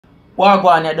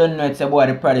Wagwan, you don't know it's about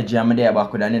the Prodigy. I'm there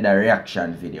back with another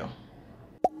reaction video.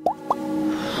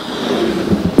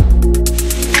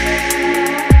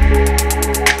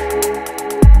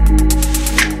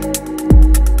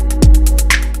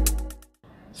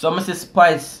 So Mr.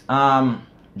 Spice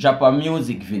drop a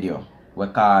music video we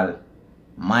call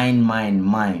Mine Mine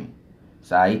Mine.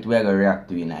 So it we're gonna react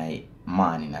to in a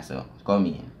morning, so come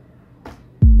in.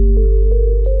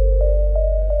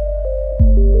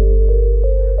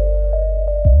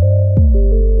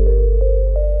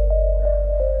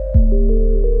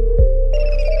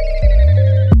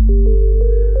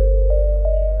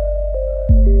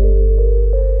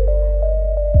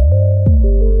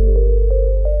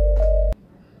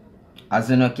 As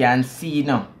you can see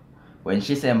now, when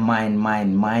she say mine,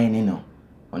 mine, mine, you know,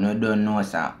 when you don't know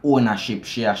some ownership,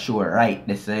 she a show right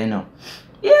this, you know.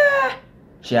 Yeah,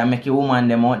 she a make a woman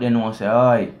them out there know say,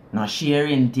 oi, no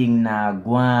sharing thing nah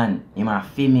go on. You ma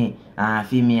feel me and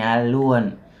feel me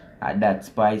alone. And that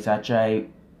Spice I try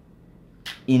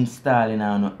installing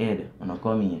on her head when I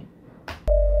come in.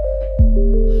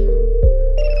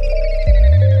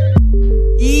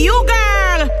 You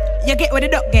girl, you get what the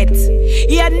duck gets.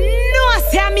 You know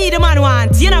say me the man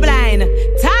want, you know blind.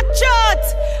 Touch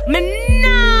out, me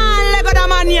nah let go the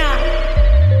man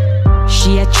ya.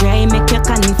 She a try make you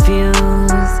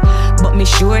confused, but me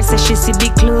sure say she see the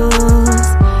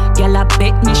clues. Girl I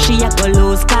bet me she a go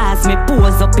lose, cause me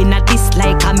pose up in a this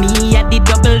like a me a the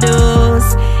double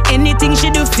dose. Anything she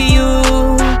do for you,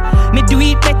 me do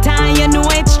it better, you know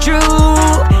it's true.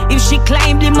 If she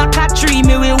climb the maca tree,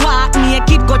 me will walk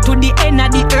naked, go to the end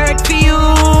of the earth for you.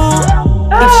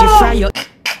 If she fry you,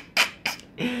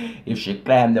 if she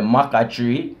climb the maca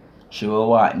tree, she will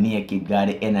walk naked, go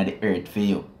to the end of the earth for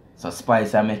you. So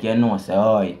Spice I make you know say,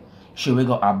 oi, she will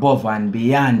go above and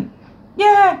beyond.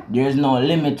 Yeah, there's no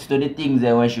limits to the things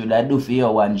that when she would do for you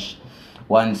once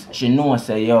she knows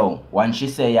say yo, once she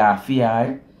say you fear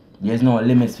her, there's no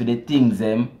limits to the things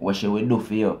what she will do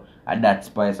for you. And that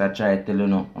Spice I try to tell you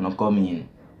now, when I come in.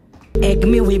 egg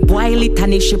me we boil it,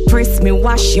 and if she press me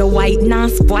wash your white now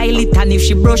spoil it, and if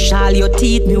she brush all your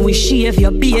teeth me we shave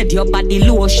your beard, your body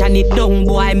lotion it down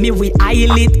boy me we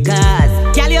oil it,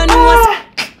 cause girl you know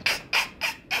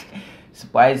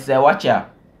Spice say watch ya.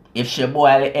 If she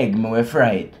boil the egg, me will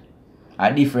fry it.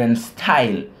 A different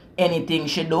style. Anything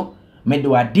she do, me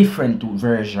do a different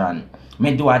version.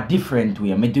 Me do a different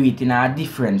way. Me do it in a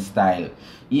different style.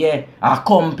 Yeah, I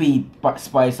compete.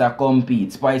 Spice I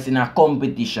compete. Spice in a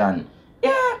competition.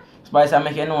 Yeah, Spice I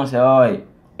make you know say, oi,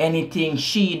 anything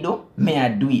she do, me I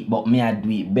do it, but me I do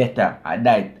it better. At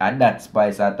that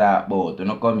Spice I talk about. You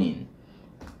know come in.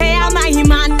 my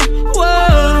man,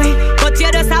 whoa, but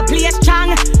you just a play strong.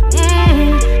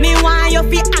 Me want you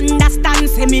fi understand,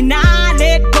 say me nah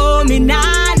let go, me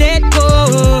nah let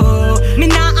go. Me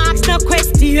nah ask no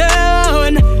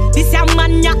question. This a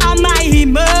man, ya a my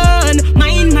man.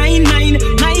 Mine, mine, mine,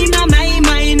 mine, mine,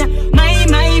 mine,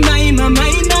 mine, mine, mine,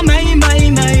 mine,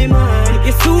 mine, mine.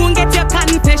 You soon get your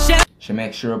confession. She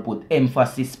make sure put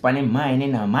emphasis on the mine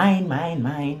in a mine, mine,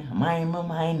 mine, mine,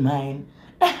 mine, mine.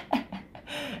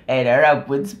 Hey, the rap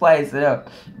with Spice,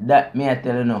 that me I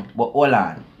tell you no. But hold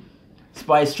on.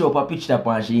 Spice show up a picture up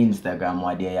on she Instagram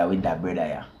one day with that brother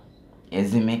ya. You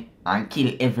see me? And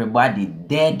kill everybody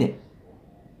dead.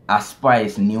 A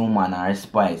Spice new man or a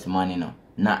Spice man, you know.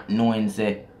 Not knowing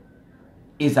say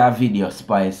it's a video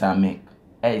Spice I make.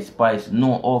 Hey Spice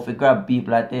know how to grab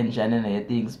people attention and you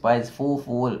think Spice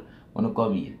fool wanna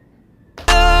come in.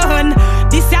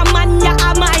 This a man ya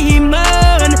a my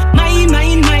man. My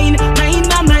mine mine mine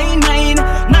mine mine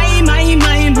my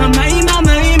mine mine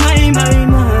mine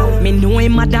mine. Me know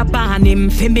him mother born him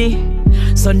for me,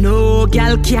 so no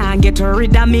girl can't get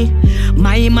rid of me.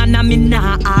 My man a me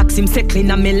nah ask him say clean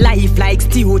me life like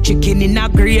stew chicken in a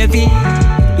gravy.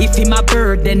 If him a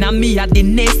bird then a me a the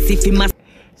nest. If him a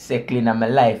say clean my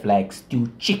life like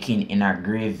stew chicken in a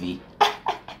gravy.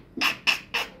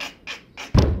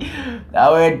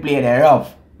 That word play the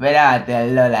rough. But I tell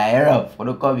you like rough. What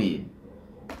do come in?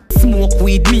 Smoke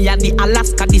weed, me at the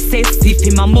Alaska the cess. If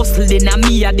him a muscle then a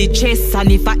me at the chest,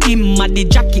 and if a him a the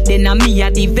jacket then a me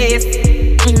at the vest.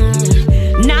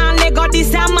 Now let go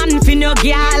this a man for no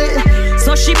girl,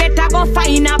 so she better go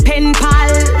find a pen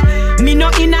pal. Me no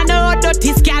in a no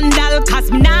dirty scandal, cause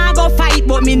me nah go fight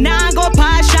but me nah go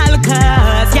partial,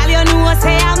 cause girl you know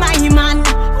say I'm my man.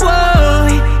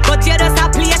 Whoa, but you just a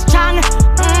play strong.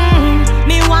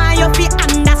 Me want you fi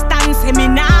understand, say me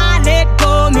nah let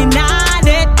go, me nah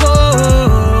let go.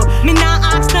 Me nah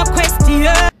ask no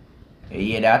question. You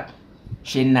hear that?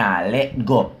 She nah let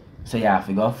go. So you have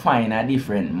to go find a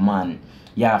different man.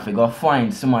 you have to go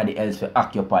find somebody else to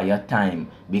occupy your time.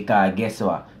 Because guess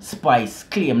what? Spice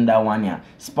claim that one ya.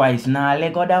 Spice nah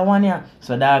let go that one ya.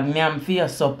 So dog, me am for your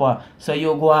supper. So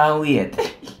you go and wait.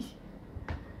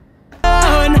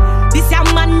 This a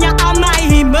man ya a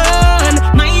my man.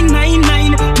 Mine, mine,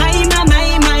 mine. Mine,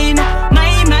 mine, mine.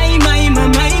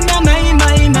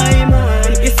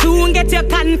 Mine. You soon get your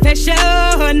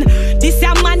confession. This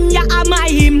a man ya a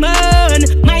my man.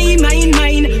 Mine, mine,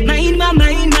 mine. Mine,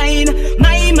 mine, mine.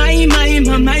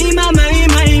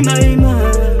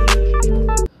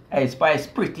 Hey, Spice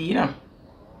pretty, you know.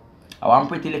 I want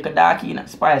pretty little darky, you know.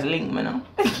 Spice link me now.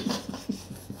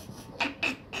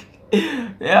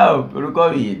 Yo, look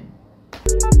at me.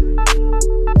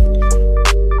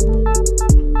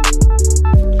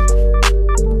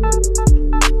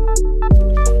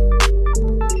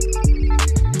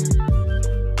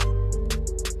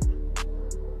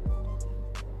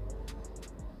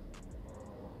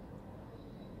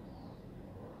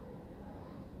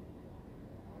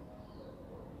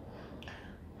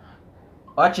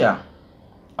 Watcha,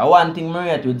 I one thing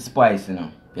I rate with Spice, you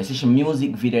know. You see she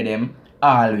music video them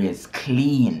always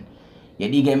clean. You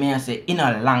dig me? I say in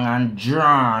a long and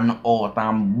drawn out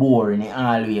and boring, it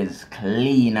always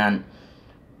clean, and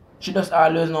she just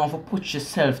always know how to put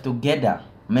herself together.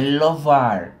 Me love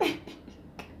her.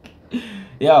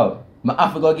 Yo, I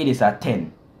have to go give this a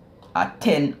 10. A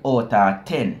 10 out of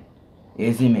 10.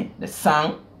 You see me? The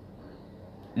song,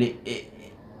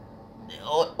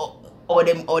 how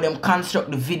them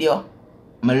construct the video,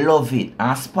 I love it.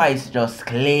 And Spice just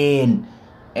clean.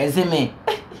 You see me?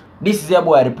 This is your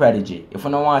boy The Prodigy. If you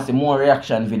don't want to see more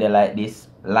reaction video like this,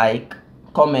 like,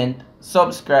 comment,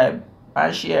 subscribe,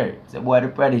 and share. It's your boy The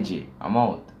Prodigy. I'm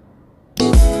out.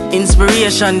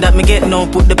 Inspiration that me get now,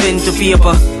 put the pen to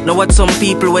paper. Know what some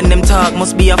people when them talk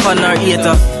must be a fan or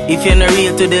hater. If you're not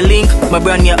real to the link, my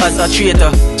brand you as a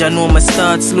traitor. Ya know me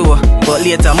start slow, but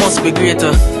later must be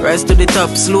greater. Rise to the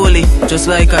top slowly, just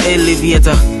like a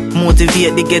elevator.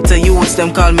 Motivate the getter youths,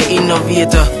 them call me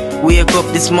innovator. Wake up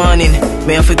this morning,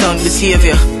 may have to thank the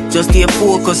savior. Just stay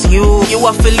focused, you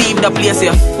have to leave the place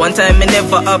here. One time me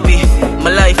never happy,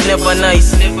 my life never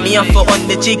nice. Me have to on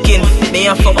the chicken, me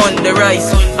have to on the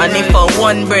rice. And if I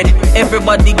want bread,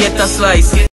 everybody get a slice.